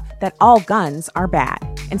 mantra that all guns are bad.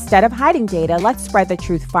 Instead of hiding data, let's spread the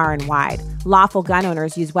truth far and wide. Lawful gun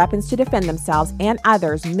owners use weapons to defend themselves and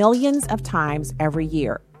others millions of times every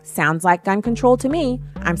year. Sounds like gun control to me.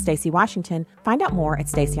 I'm Stacy Washington. Find out more at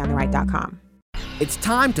stacyontheright.com. It's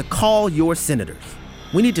time to call your senators.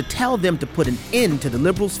 We need to tell them to put an end to the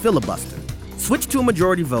liberals' filibuster, switch to a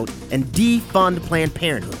majority vote, and defund Planned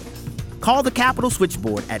Parenthood. Call the Capitol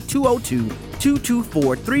Switchboard at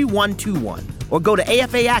 202-224-3121 or go to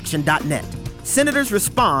afaaction.net. Senators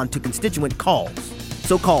respond to constituent calls.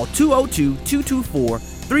 So call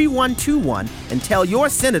 202-224-3121 and tell your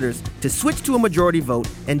senators to switch to a majority vote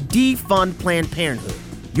and defund Planned Parenthood.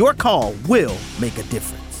 Your call will make a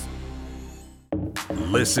difference.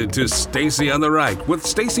 Listen to Stacy on the Right with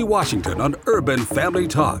Stacy Washington on Urban Family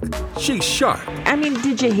Talk. She's sharp. I mean,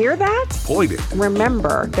 did you hear that? Pointed.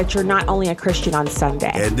 Remember that you're not only a Christian on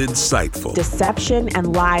Sunday. And insightful. Deception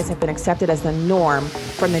and lies have been accepted as the norm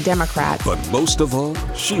from the Democrats. But most of all,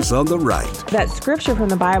 she's on the right. That scripture from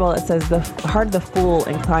the Bible that says the heart of the fool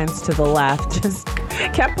inclines to the left just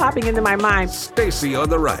kept popping into my mind. Stacy on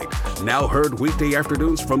the Right. Now heard weekday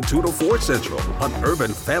afternoons from 2 to 4 Central on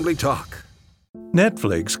Urban Family Talk.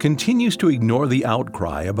 Netflix continues to ignore the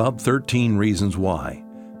outcry about 13 Reasons Why.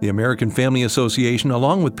 The American Family Association,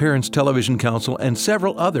 along with Parents Television Council and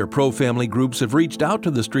several other pro-family groups, have reached out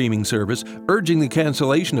to the streaming service urging the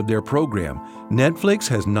cancellation of their program. Netflix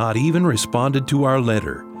has not even responded to our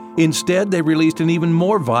letter. Instead, they released an even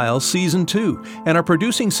more vile Season 2 and are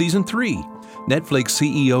producing Season 3. Netflix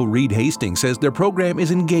CEO Reed Hastings says their program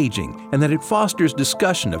is engaging and that it fosters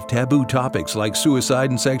discussion of taboo topics like suicide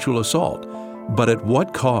and sexual assault. But at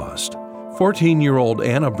what cost? 14-year-old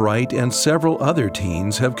Anna Bright and several other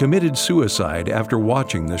teens have committed suicide after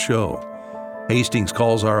watching the show. Hastings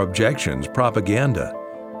calls our objections propaganda.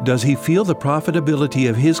 Does he feel the profitability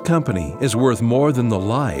of his company is worth more than the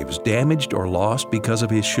lives damaged or lost because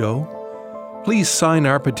of his show? Please sign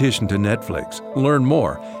our petition to Netflix, learn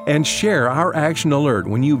more, and share our action alert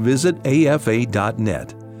when you visit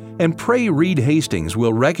afa.net. And pray Reed Hastings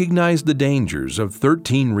will recognize the dangers of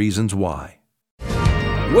 13 Reasons Why.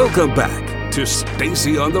 Welcome back to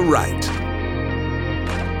Stacy on the Right.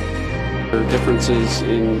 There are differences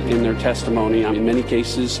in their testimony. In many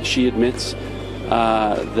cases, she admits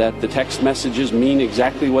that the text messages mean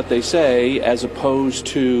exactly what they say, as opposed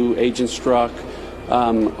to Agent Strzok,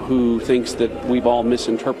 who thinks that we've all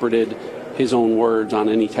misinterpreted his own words on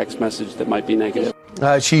any text message that might be negative.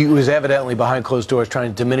 She was evidently behind closed doors trying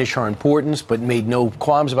to diminish her importance, but made no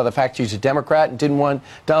qualms about the fact she's a Democrat and didn't want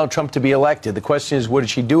Donald Trump to be elected. The question is, what did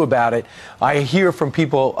she do about it? I hear from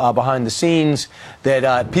people behind the scenes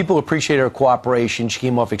that people appreciate her cooperation. She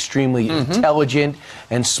came off extremely intelligent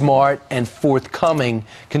and smart and forthcoming,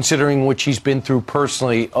 considering what she's been through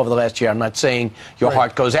personally over the last year. I'm not saying your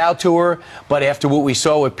heart goes out to her, but after what we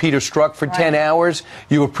saw with Peter Strzok for 10 hours,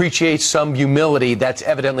 you appreciate some humility. That's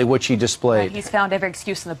evidently what she displayed. He's found every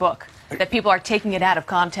excuse in the book that people are taking it out of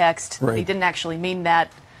context. He didn't actually mean that.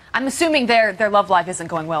 I'm assuming their love life isn't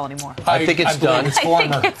going well anymore. I think it's done. I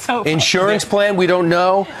think it's over. Insurance plan, we don't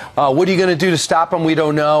know. What are you going to do to stop them? We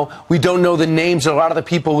don't know. We don't know the names of a lot of the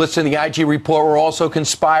people listed in the IG report were also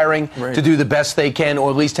conspiring to do the best they can, or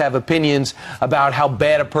at least have opinions about how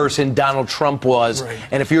bad a person Donald Trump was.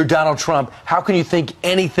 And if you're Donald Trump, how can you think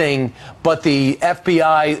anything but the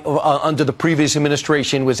FBI under the previous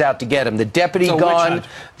administration was out to get him? The deputy gone,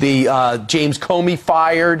 the James Comey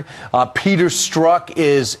fired, Peter Strzok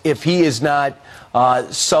is if he is not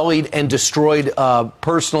sullied and destroyed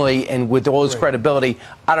personally and with all his credibility,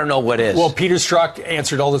 I don't know what is. Well, Peter Strzok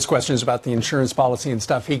answered all those questions about the insurance policy and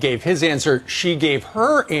stuff. He gave his answer. She gave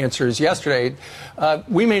her answers yesterday.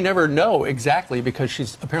 We may never know exactly because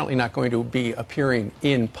she's apparently not going to be appearing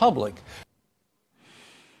in public.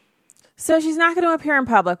 So she's not going to appear in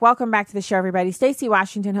public. Welcome back to the show, everybody. Stacey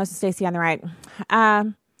Washington, host of Stacey on the Right.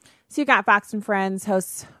 So you got Fox and Friends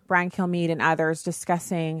hosts Brian Kilmeade and others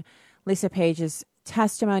discussing Lisa Page's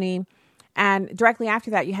testimony. And directly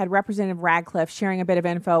after that, you had Representative Radcliffe sharing a bit of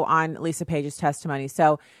info on Lisa Page's testimony.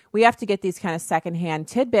 So we have to get these kind of secondhand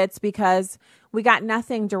tidbits because we got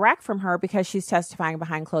nothing direct from her because she's testifying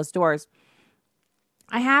behind closed doors.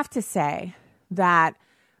 I have to say that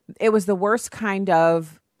it was the worst kind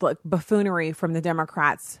of buffoonery from the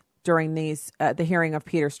Democrats during these the hearing of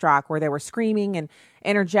Peter Strzok, where they were screaming and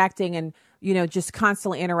interjecting and just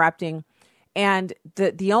constantly interrupting. And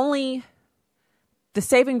the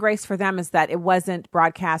saving grace for them is that it wasn't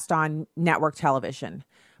broadcast on network television.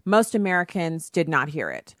 Most Americans did not hear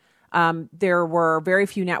it. There were very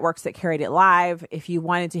few networks that carried it live. If you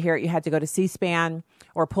wanted to hear it, you had to go to C-SPAN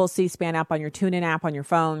or pull C-SPAN up on your TuneIn app on your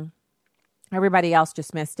phone. Everybody else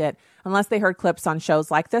just missed it, unless they heard clips on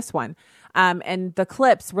shows like this one. And the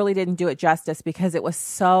clips really didn't do it justice because it was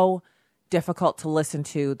so difficult to listen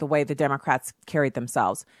to the way the Democrats carried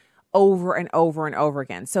themselves over and over and over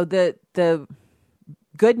again. So the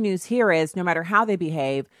good news here is no matter how they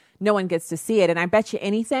behave, no one gets to see it. And I bet you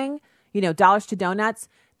anything, dollars to donuts,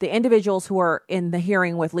 the individuals who are in the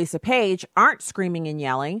hearing with Lisa Page aren't screaming and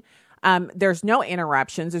yelling. There's no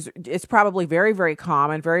interruptions. It's probably very, very calm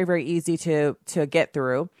and very, very easy to get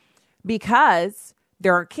through because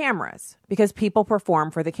there aren't cameras, because people perform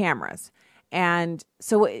for the cameras. And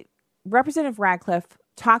so Representative Radcliffe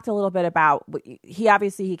talked a little bit about, he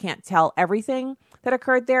can't tell everything that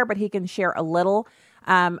occurred there, but he can share a little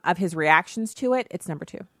of his reactions to it. It's number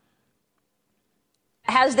 2.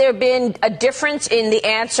 Has there been a difference in the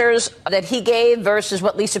answers that he gave versus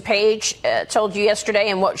what Lisa Page told you yesterday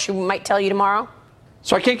and what she might tell you tomorrow?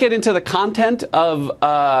 So I can't get into the content of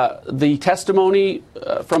the testimony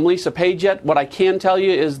from Lisa Page yet. What I can tell you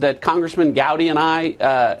is that Congressman Gowdy and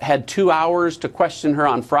I had 2 hours to question her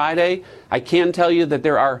on Friday. I can tell you that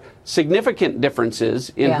there are significant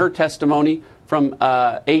differences in her testimony from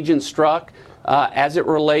Agent Strzok as it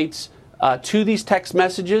relates to these text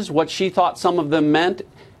messages, what she thought some of them meant.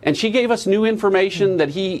 And she gave us new information that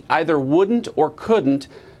he either wouldn't or couldn't,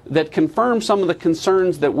 that confirms some of the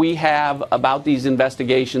concerns that we have about these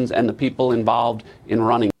investigations and the people involved in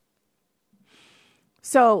running.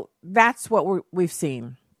 So that's what we've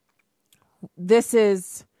seen. This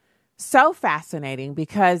is so fascinating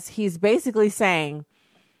because he's basically saying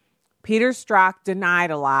Peter Strzok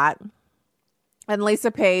denied a lot, and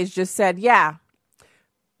Lisa Page just said, yeah,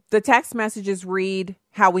 the text messages read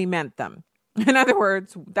how we meant them. In other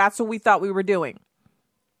words, that's what we thought we were doing.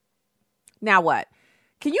 Now what?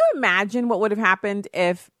 Can you imagine what would have happened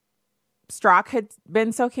if Strzok had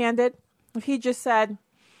been so candid? If he just said,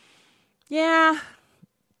 yeah,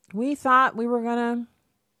 we thought we were going to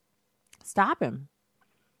stop him.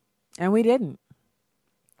 And we didn't.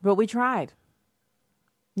 But we tried.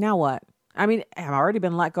 Now what? I mean, I've already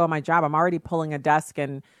been let go of my job. I'm already pulling a desk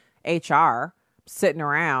in HR, sitting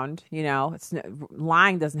around.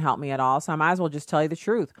 Lying doesn't help me at all. So I might as well just tell you the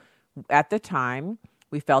truth. At the time,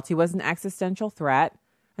 we felt he was an existential threat.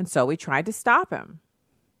 And so we tried to stop him.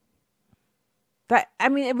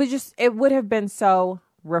 It would have been so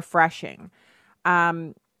refreshing.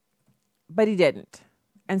 But he didn't.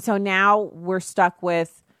 And so now we're stuck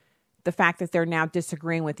with the fact that they're now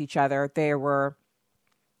disagreeing with each other. They were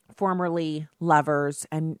formerly lovers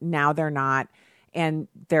and now they're not. And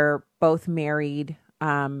they're both married.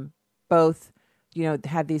 Both,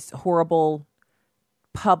 had these horrible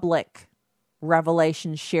public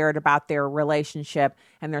revelations shared about their relationship,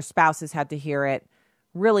 and their spouses had to hear it.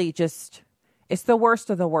 Really just, it's the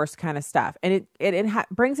worst of the worst kind of stuff. And it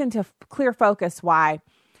brings into clear focus why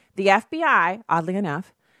the FBI, oddly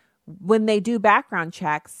enough, when they do background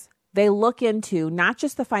checks, they look into not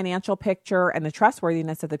just the financial picture and the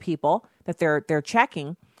trustworthiness of the people that they're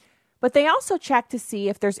checking, but they also check to see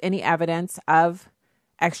if there's any evidence of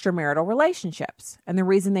extramarital relationships. And the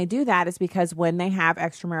reason they do that is because when they have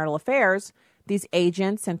extramarital affairs, these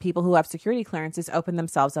agents and people who have security clearances open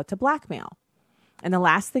themselves up to blackmail. And the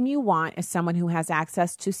last thing you want is someone who has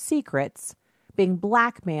access to secrets being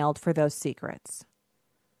blackmailed for those secrets.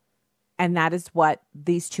 And that is what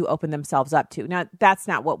these two opened themselves up to. Now, that's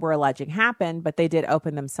not what we're alleging happened, but they did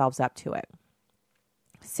open themselves up to it.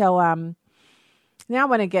 So Now I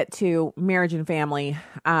want to get to marriage and family.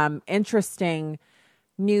 Interesting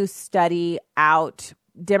new study out.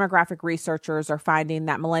 Demographic researchers are finding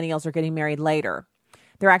that millennials are getting married later.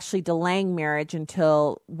 They're actually delaying marriage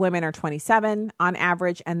until women are 27 on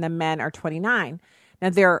average and the men are 29. Now,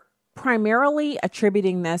 they're primarily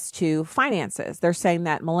attributing this to finances. They're saying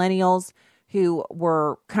that millennials who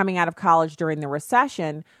were coming out of college during the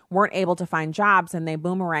recession weren't able to find jobs and they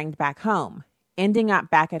boomeranged back home. Ending up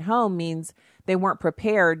back at home means they weren't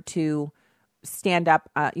prepared to stand up,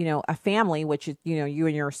 a family, which is, you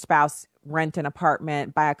and your spouse rent an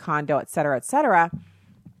apartment, buy a condo, et cetera, et cetera.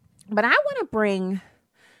 But I want to bring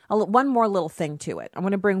one more little thing to it. I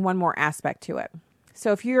want to bring one more aspect to it.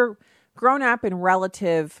 So if you're grown up in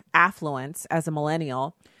relative affluence as a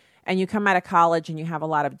millennial and you come out of college and you have a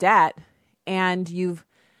lot of debt and you've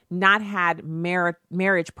not had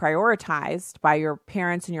marriage prioritized by your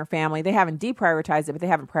parents and your family, they haven't deprioritized it, but they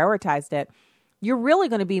haven't prioritized it, you're really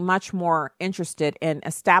going to be much more interested in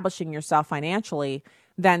establishing yourself financially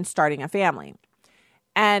than starting a family.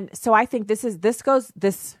 And so I think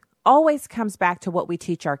this always comes back to what we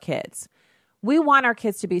teach our kids. We want our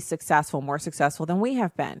kids to be successful, more successful than we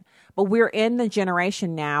have been. But we're in the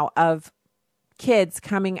generation now of kids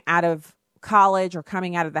coming out of college or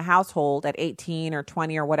coming out of the household at 18 or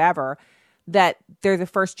 20 or whatever, that they're the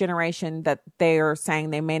first generation that they are saying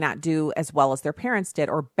they may not do as well as their parents did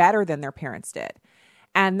or better than their parents did.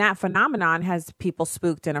 And that phenomenon has people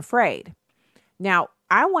spooked and afraid. Now,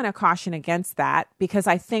 I want to caution against that because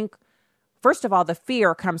I think, first of all, the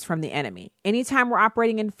fear comes from the enemy. Anytime we're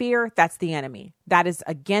operating in fear, that's the enemy. That is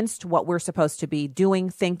against what we're supposed to be doing,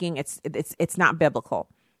 thinking. It's not biblical.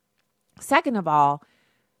 Second of all,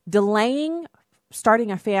 delaying starting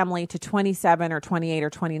a family to 27 or 28 or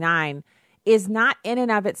 29 is not in and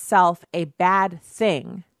of itself a bad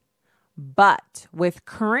thing. But with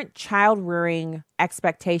current child rearing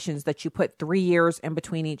expectations that you put 3 years in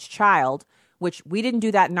between each child, which we didn't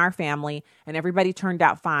do that in our family and everybody turned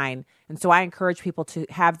out fine. And so I encourage people to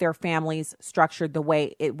have their families structured the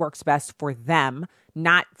way it works best for them,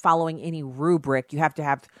 not following any rubric. You have to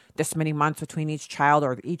have this many months between each child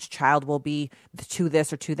or each child will be to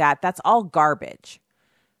this or to that. That's all garbage.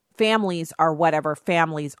 Families are whatever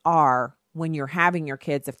families are when you're having your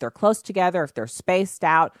kids. If they're close together, if they're spaced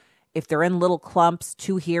out, if they're in little clumps,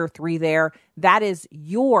 2 here, 3 there, that is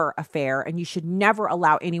your affair. And you should never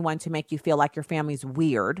allow anyone to make you feel like your family's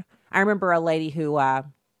weird. I remember a lady who,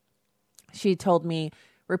 she told me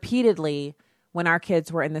repeatedly when our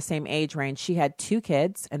kids were in the same age range, she had 2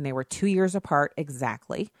 kids and they were 2 years apart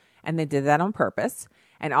exactly. And they did that on purpose.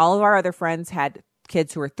 And all of our other friends had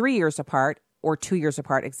kids who were 3 years apart or 2 years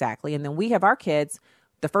apart exactly. And then we have our kids,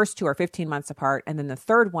 the first 2 are 15 months apart. And then the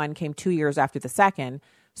third one came 2 years after the second.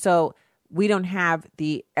 So we don't have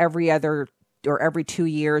the every other or every 2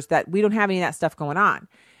 years that we don't have any of that stuff going on.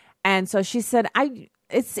 And so she said,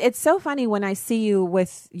 it's so funny when I see you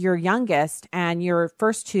with your youngest and your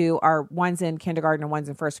first 2 are one's in kindergarten and one's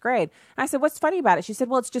in first grade. And I said, what's funny about it? She said,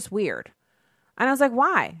 well, it's just weird. And I was like,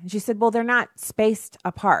 why? And she said, well, they're not spaced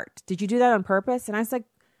apart. Did you do that on purpose? And I was like,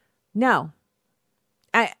 no.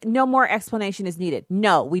 No more explanation is needed.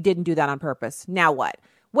 No, we didn't do that on purpose. Now what?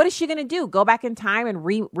 What is she going to do? Go back in time and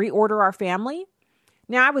reorder our family?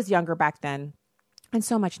 Now, I was younger back then and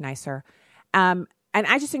so much nicer. And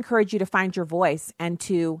I just encourage you to find your voice and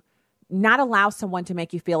to not allow someone to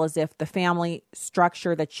make you feel as if the family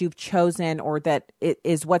structure that you've chosen or that it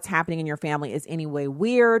is what's happening in your family is any way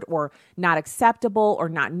weird or not acceptable or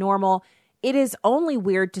not normal. It is only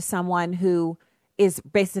weird to someone who is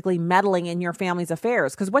basically meddling in your family's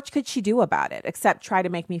affairs. Because what could she do about it except try to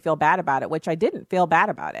make me feel bad about it, which I didn't feel bad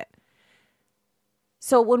about it.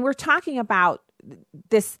 So when we're talking about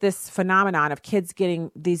this phenomenon of kids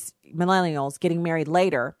these millennials getting married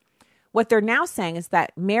later, what they're now saying is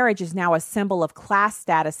that marriage is now a symbol of class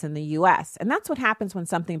status in the U.S. And that's what happens when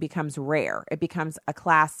something becomes rare. It becomes a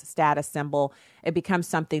class status symbol. It becomes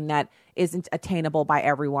something that isn't attainable by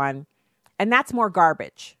everyone. And that's more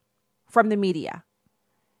garbage from the media.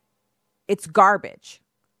 It's garbage.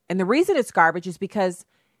 And the reason it's garbage is because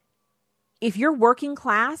if you're working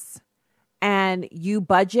class and you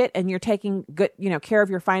budget and you're taking good, care of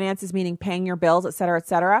your finances, meaning paying your bills, et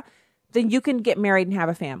cetera, then you can get married and have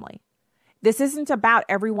a family. This isn't about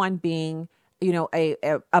everyone being, a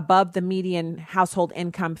above the median household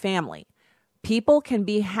income family. People can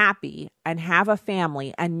be happy and have a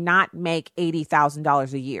family and not make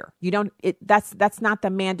 $80,000 a year. That's not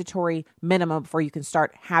the mandatory minimum before you can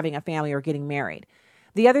start having a family or getting married.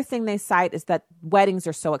 The other thing they cite is that weddings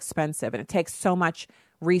are so expensive and it takes so much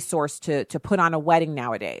resource to put on a wedding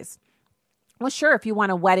nowadays. Well, sure, if you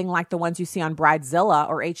want a wedding like the ones you see on Bridezilla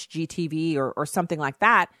or HGTV or something like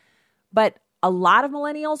that. But a lot of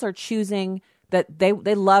millennials are choosing that they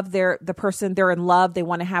love the person, they're in love, they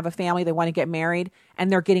want to have a family, they want to get married, and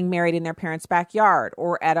they're getting married in their parents' backyard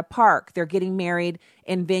or at a park. They're getting married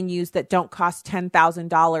in venues that don't cost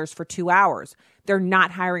 $10,000 for 2 hours. They're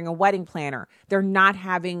not hiring a wedding planner. They're not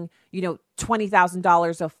having,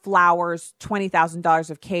 $20,000 of flowers, $20,000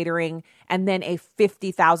 of catering, and then a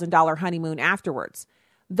 $50,000 honeymoon afterwards.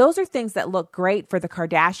 Those are things that look great for the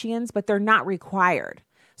Kardashians, but they're not required.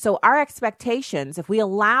 So our expectations, if we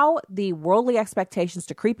allow the worldly expectations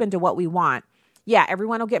to creep into what we want, yeah,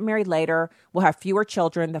 everyone will get married later. We'll have fewer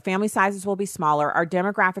children. The family sizes will be smaller. Our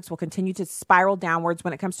demographics will continue to spiral downwards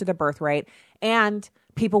when it comes to the birth rate, and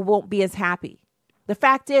people won't be as happy. The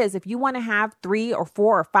fact is, if you want to have 3 or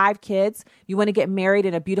 4 or 5 kids, you want to get married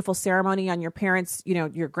in a beautiful ceremony on your parents',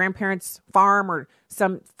 your grandparents' farm or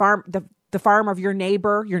some farm, the farm of your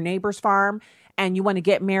neighbor's farm, and you want to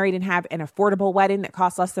get married and have an affordable wedding that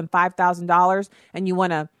costs less than $5,000, and you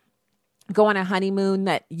want to go on a honeymoon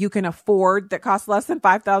that you can afford that costs less than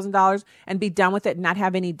 $5,000 and be done with it and not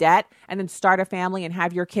have any debt, and then start a family and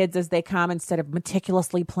have your kids as they come instead of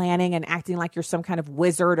meticulously planning and acting like you're some kind of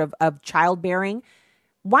wizard of childbearing.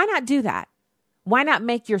 Why not do that? Why not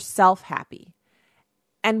make yourself happy?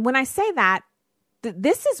 And when I say that,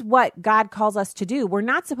 this is what God calls us to do. We're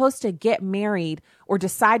not supposed to get married or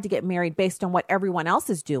decide to get married based on what everyone else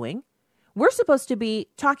is doing. We're supposed to be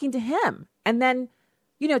talking to Him and then,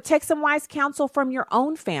 take some wise counsel from your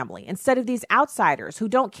own family instead of these outsiders who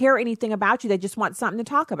don't care anything about you. They just want something to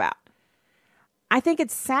talk about. I think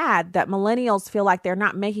it's sad that millennials feel like they're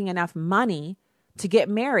not making enough money to get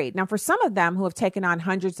married. Now, for some of them who have taken on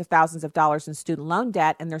hundreds of thousands of dollars in student loan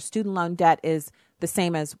debt, and their student loan debt is the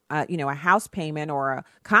same as, a house payment or a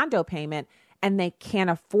condo payment, and they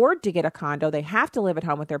can't afford to get a condo, they have to live at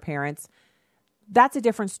home with their parents, that's a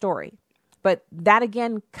different story. But that,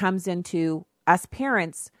 again, comes into us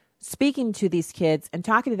parents speaking to these kids and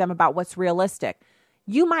talking to them about what's realistic.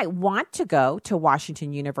 You might want to go to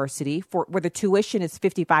Washington University where the tuition is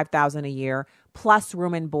 $55,000 a year, plus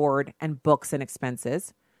room and board and books and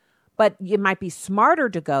expenses. But it might be smarter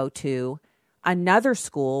to go to another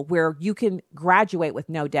school where you can graduate with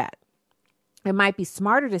no debt. It might be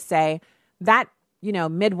smarter to say that,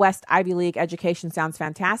 Midwest Ivy League education sounds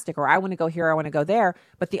fantastic, or I want to go here, I want to go there,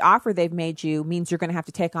 but the offer they've made you means you're going to have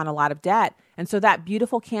to take on a lot of debt. And so that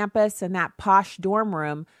beautiful campus and that posh dorm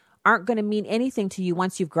room aren't going to mean anything to you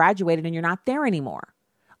once you've graduated and you're not there anymore.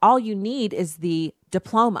 All you need is the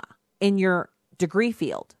diploma in your degree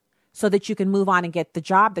field so that you can move on and get the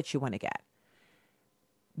job that you want to get.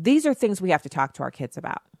 These are things we have to talk to our kids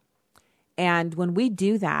about. And when we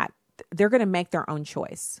do that, they're going to make their own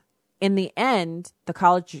choice. In the end, the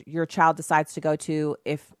college your child decides to go to,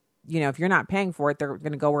 if you're not paying for it, they're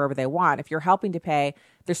going to go wherever they want. If you're helping to pay,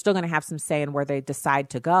 they're still going to have some say in where they decide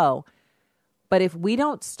to go. But if we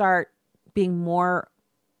don't start being more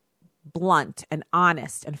blunt and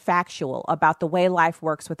honest and factual about the way life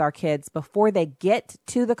works with our kids before they get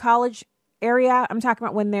to the college area, I'm talking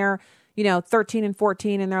about when they're, 13 and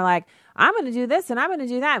 14 and they're like, I'm going to do this and I'm going to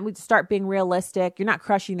do that. And we start being realistic. You're not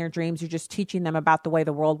crushing their dreams. You're just teaching them about the way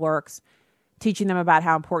the world works, teaching them about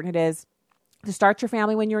how important it is to start your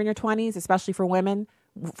family when you're in your 20s, especially for women.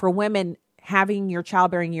 For women, having your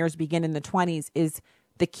childbearing years begin in the 20s is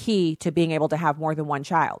the key to being able to have more than one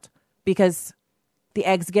child, because the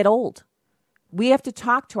eggs get old. We have to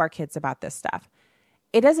talk to our kids about this stuff.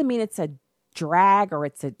 It doesn't mean it's a drag or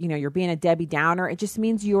it's you're being a Debbie Downer. It just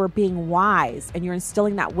means you're being wise and you're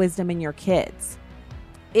instilling that wisdom in your kids.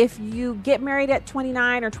 If you get married at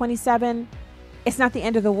 29 or 27, it's not the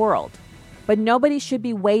end of the world. But nobody should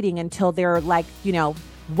be waiting until they're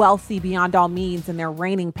wealthy beyond all means and they're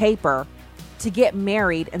raining paper to get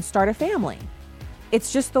married and start a family.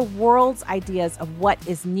 It's just the world's ideas of what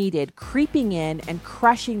is needed creeping in and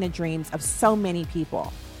crushing the dreams of so many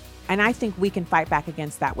people. And I think we can fight back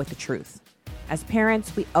against that with the truth. As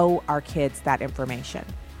parents, we owe our kids that information.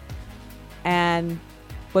 And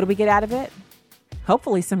what do we get out of it?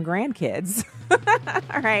 Hopefully some grandkids.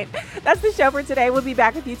 All right. That's the show for today. We'll be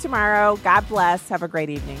back with you tomorrow. God bless. Have a great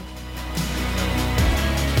evening.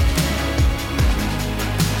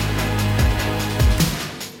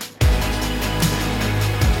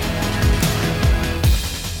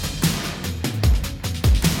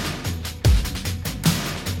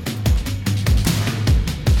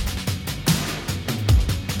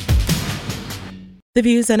 The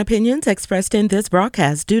views and opinions expressed in this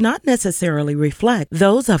broadcast do not necessarily reflect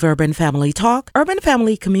those of Urban Family Talk, Urban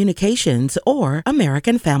Family Communications, or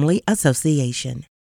American Family Association.